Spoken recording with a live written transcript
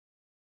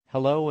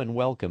Hello and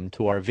welcome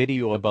to our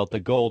video about the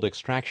gold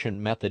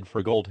extraction method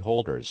for gold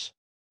holders.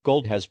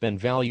 Gold has been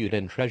valued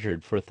and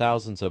treasured for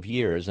thousands of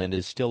years and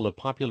is still a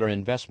popular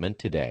investment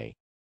today.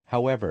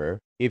 However,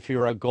 if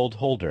you're a gold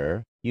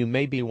holder, you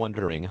may be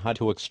wondering how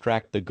to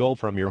extract the gold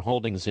from your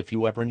holdings if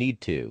you ever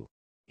need to.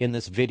 In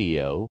this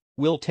video,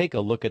 we'll take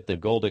a look at the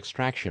gold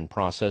extraction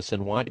process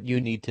and what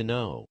you need to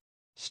know.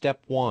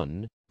 Step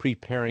 1.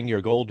 Preparing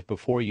your gold.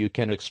 Before you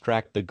can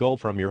extract the gold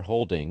from your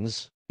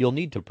holdings, you'll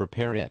need to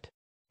prepare it.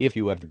 If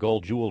you have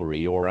gold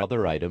jewelry or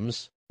other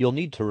items, you'll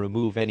need to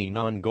remove any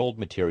non-gold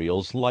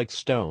materials like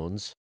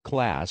stones,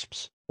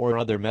 clasps, or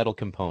other metal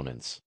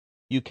components.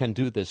 You can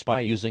do this by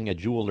using a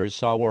jeweler's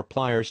saw or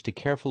pliers to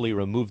carefully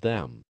remove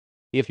them.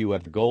 If you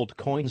have gold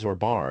coins or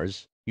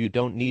bars, you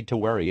don't need to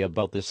worry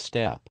about this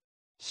step.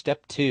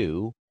 Step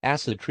 2.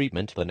 Acid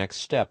treatment. The next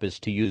step is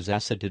to use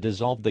acid to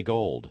dissolve the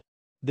gold.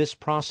 This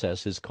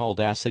process is called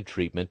acid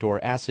treatment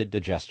or acid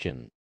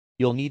digestion.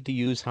 You'll need to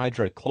use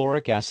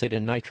hydrochloric acid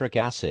and nitric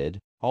acid,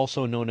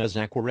 also known as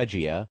aqua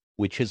regia,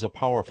 which is a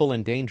powerful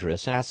and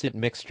dangerous acid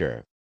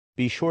mixture.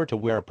 Be sure to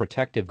wear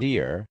protective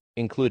gear,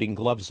 including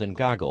gloves and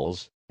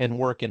goggles, and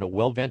work in a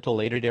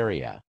well-ventilated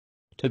area.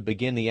 To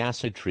begin the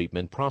acid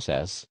treatment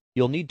process,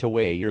 you'll need to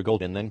weigh your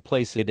gold and then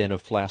place it in a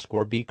flask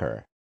or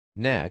beaker.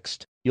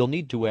 Next, you'll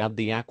need to add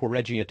the aqua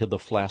regia to the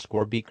flask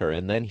or beaker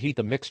and then heat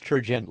the mixture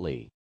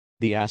gently.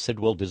 The acid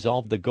will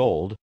dissolve the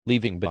gold,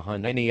 leaving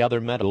behind any other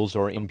metals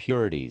or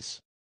impurities.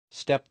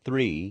 Step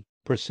 3.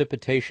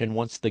 Precipitation.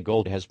 Once the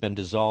gold has been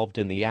dissolved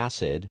in the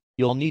acid,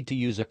 you'll need to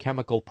use a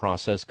chemical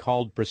process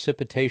called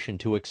precipitation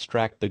to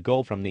extract the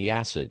gold from the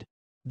acid.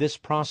 This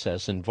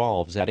process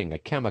involves adding a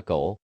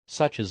chemical,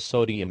 such as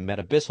sodium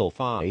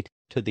metabisulfite,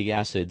 to the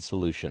acid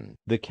solution.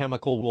 The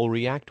chemical will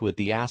react with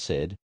the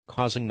acid,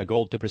 causing the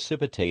gold to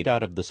precipitate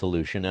out of the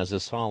solution as a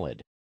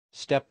solid.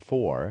 Step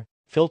 4.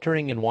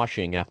 Filtering and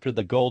washing. After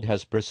the gold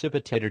has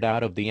precipitated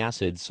out of the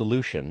acid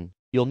solution,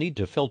 you'll need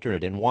to filter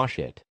it and wash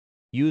it.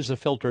 Use a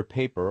filter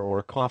paper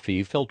or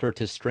coffee filter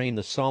to strain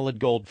the solid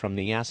gold from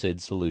the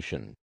acid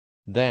solution.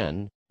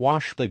 Then,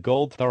 wash the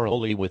gold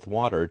thoroughly with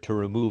water to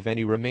remove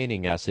any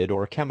remaining acid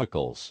or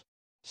chemicals.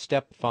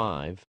 Step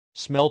 5.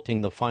 Smelting.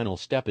 The final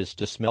step is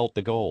to smelt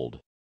the gold.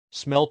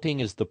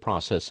 Smelting is the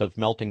process of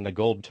melting the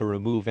gold to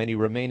remove any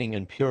remaining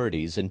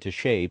impurities and to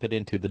shape it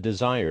into the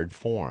desired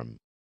form.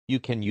 You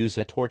can use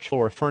a torch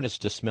or furnace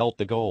to smelt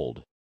the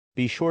gold.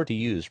 Be sure to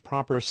use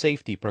proper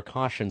safety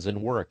precautions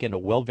and work in a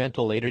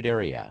well-ventilated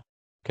area.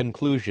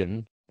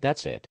 Conclusion: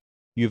 that's it.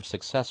 You've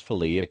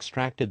successfully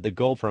extracted the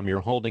gold from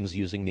your holdings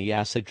using the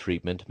acid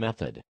treatment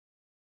method.